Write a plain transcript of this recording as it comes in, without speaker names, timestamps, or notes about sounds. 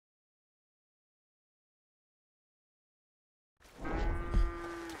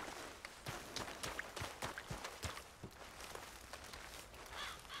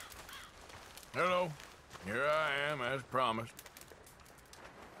Hello. Here I am, as promised.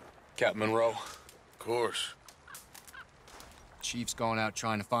 Captain Monroe. Of course. Chief's gone out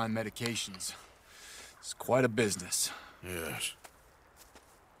trying to find medications. It's quite a business. Yes.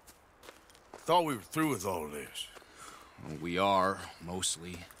 Thought we were through with all this. Well, we are,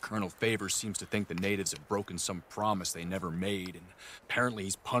 mostly. Colonel Favors seems to think the natives have broken some promise they never made, and apparently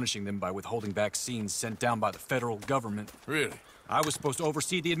he's punishing them by withholding vaccines sent down by the federal government. Really? I was supposed to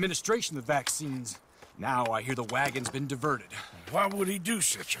oversee the administration of the vaccines. Now I hear the wagon's been diverted. Why would he do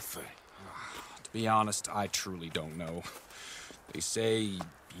such a thing? To be honest, I truly don't know. They say he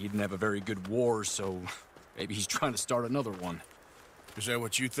didn't have a very good war, so maybe he's trying to start another one. Is that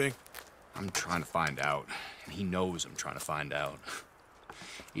what you think? I'm trying to find out, and he knows I'm trying to find out.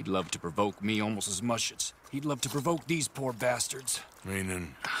 He'd love to provoke me almost as much as he'd love to provoke these poor bastards.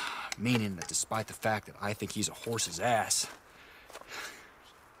 Meaning? Meaning that despite the fact that I think he's a horse's ass,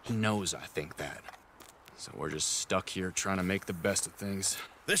 he knows I think that. So we're just stuck here trying to make the best of things.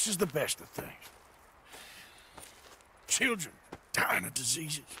 This is the best of things. Children dying of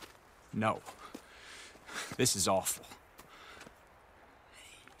diseases. No. This is awful.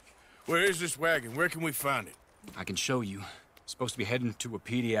 Where is this wagon? Where can we find it? I can show you. It's supposed to be heading to a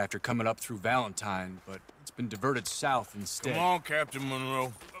PD after coming up through Valentine, but it's been diverted south instead. Come on, Captain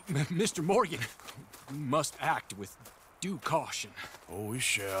Monroe. Mr. Morgan, we must act with due caution. Oh, we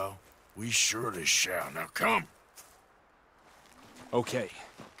shall. We surely shall. Now come. Okay.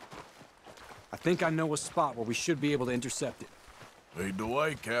 I think I know a spot where we should be able to intercept it. Lead the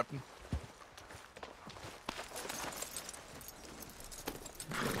way, Captain.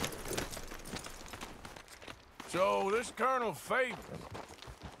 So, this Colonel Favors,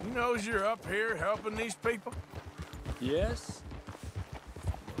 he knows you're up here helping these people? Yes.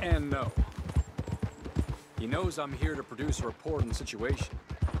 And no. He knows I'm here to produce a report on the situation.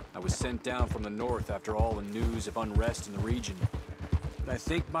 I was sent down from the north after all the news of unrest in the region. But I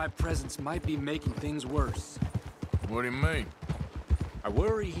think my presence might be making things worse. What do you mean? I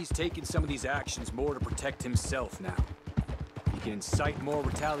worry he's taking some of these actions more to protect himself now. He can incite more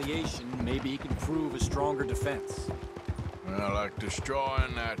retaliation, maybe he can prove a stronger defense. Well, like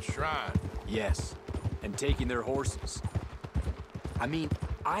destroying that shrine. Yes, and taking their horses. I mean,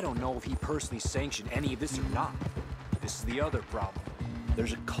 I don't know if he personally sanctioned any of this or not. This is the other problem.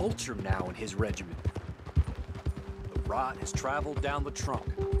 There's a culture now in his regiment. The rot has traveled down the trunk.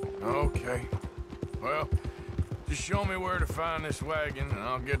 Okay. Well, just show me where to find this wagon, and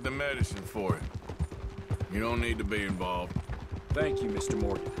I'll get the medicine for it. You don't need to be involved. Thank you, Mr.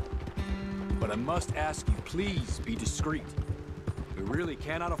 Morgan. But I must ask you, please be discreet. We really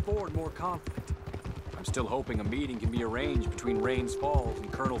cannot afford more conflict. I'm still hoping a meeting can be arranged between Rains Falls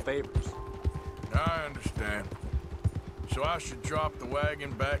and Colonel Favors. I understand. So I should drop the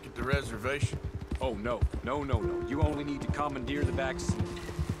wagon back at the reservation? Oh, no. No, no, no. You only need to commandeer the vaccine.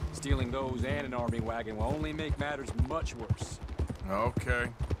 Stealing those and an army wagon will only make matters much worse. Okay.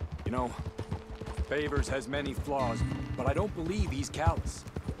 You know, Favors has many flaws, but I don't believe he's callous.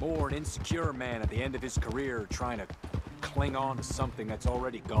 More an insecure man at the end of his career trying to cling on to something that's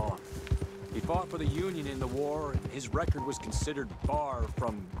already gone. He fought for the Union in the war, and his record was considered far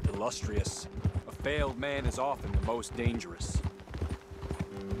from illustrious. A failed man is often the most dangerous.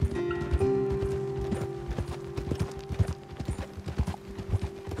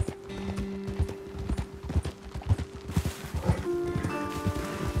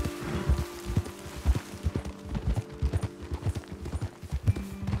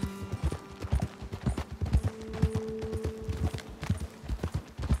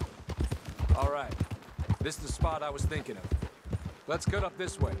 This is the spot I was thinking of. Let's cut up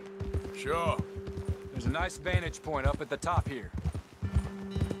this way. Sure. There's a nice vantage point up at the top here.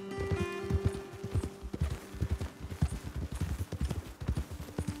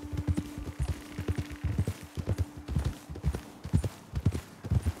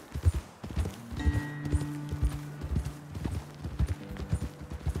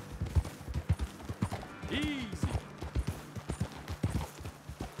 Easy.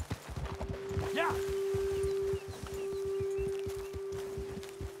 Yeah.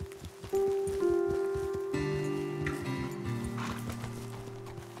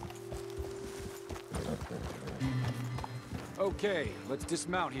 Okay, let's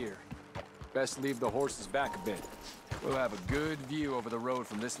dismount here. Best leave the horses back a bit. We'll have a good view over the road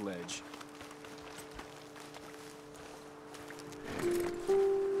from this ledge.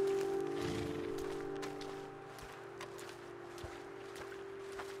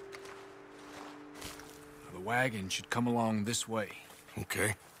 The wagon should come along this way.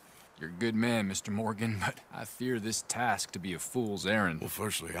 Okay. You're a good man, Mr. Morgan, but I fear this task to be a fool's errand. Well,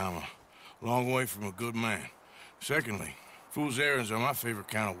 firstly, I'm a Long way from a good man. Secondly, fool's errands are my favorite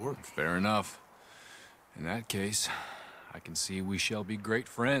kind of work. Fair enough. In that case, I can see we shall be great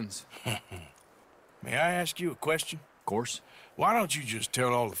friends. May I ask you a question? Of course. Why don't you just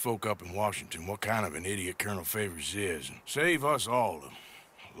tell all the folk up in Washington what kind of an idiot Colonel Favors is, and save us all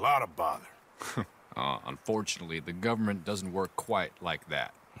a lot of bother? Unfortunately, the government doesn't work quite like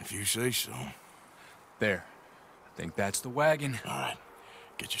that. If you say so. There. I think that's the wagon. All right.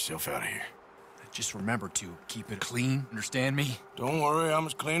 Get yourself out of here. Just remember to keep it clean, understand me? Don't worry, I'm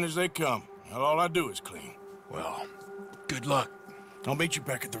as clean as they come. Not all I do is clean. Well, good luck. I'll meet you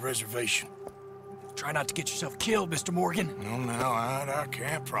back at the reservation. Try not to get yourself killed, Mr. Morgan. No, I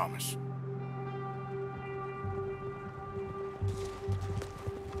can't promise.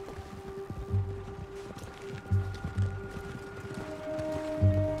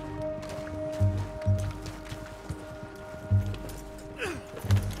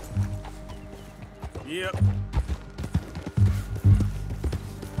 Yep.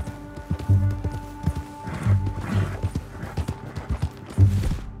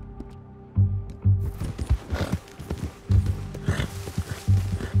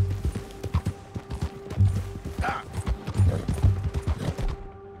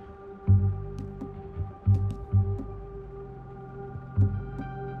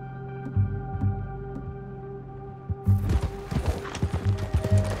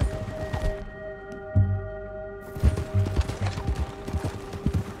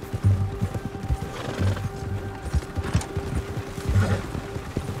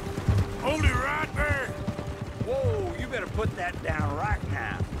 Put that down right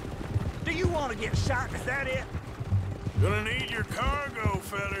now. Do you want to get shot? Is that it? Gonna need your cargo,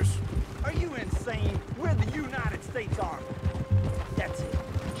 fellas. Are you insane? We're the United States Army. That's it.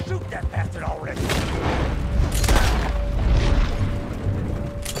 Shoot that bastard already.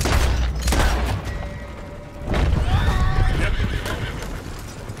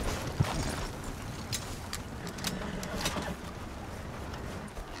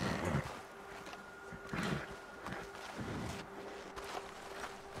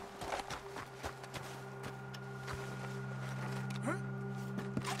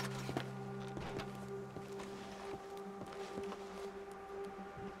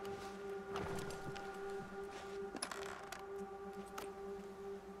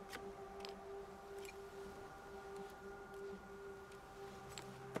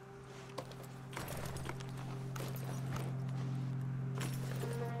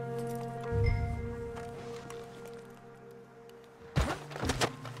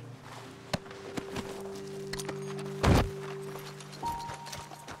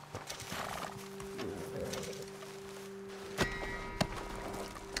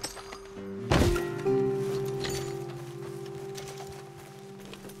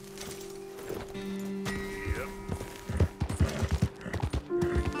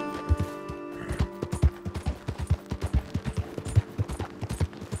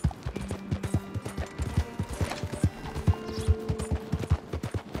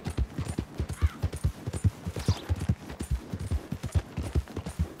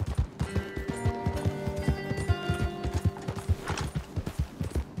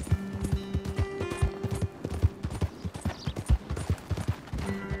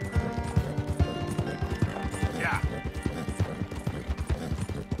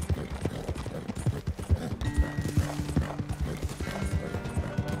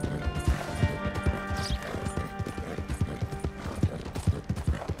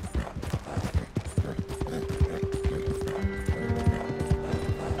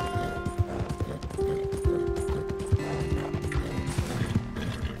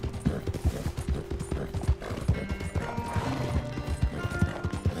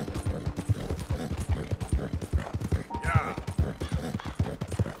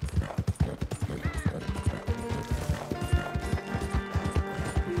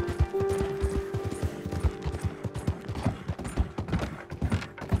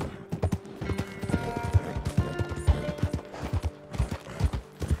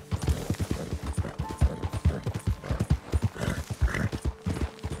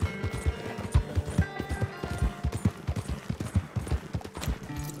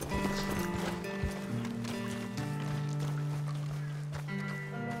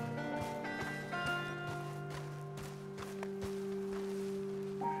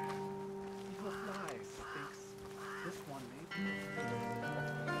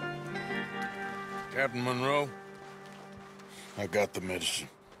 Captain Monroe, I got the medicine.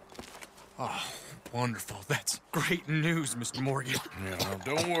 Oh, wonderful. That's great news, Mr. Morgan. Yeah, well,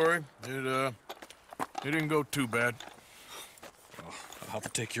 don't worry. It didn't go too bad. Oh, I'll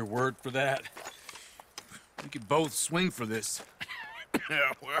take your word for that. We could both swing for this.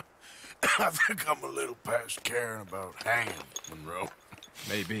 Yeah, well, I think I'm a little past caring about hanging, Monroe.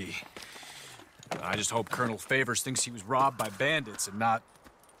 Maybe. I just hope Colonel Favors thinks he was robbed by bandits and not...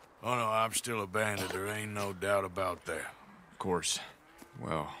 Oh, no, I'm still a bandit. There ain't no doubt about that. Of course.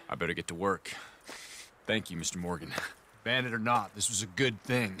 Well, I better get to work. Thank you, Mr. Morgan. Bandit or not, this was a good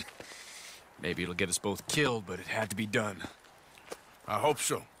thing. Maybe it'll get us both killed, but it had to be done. I hope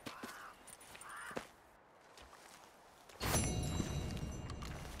so.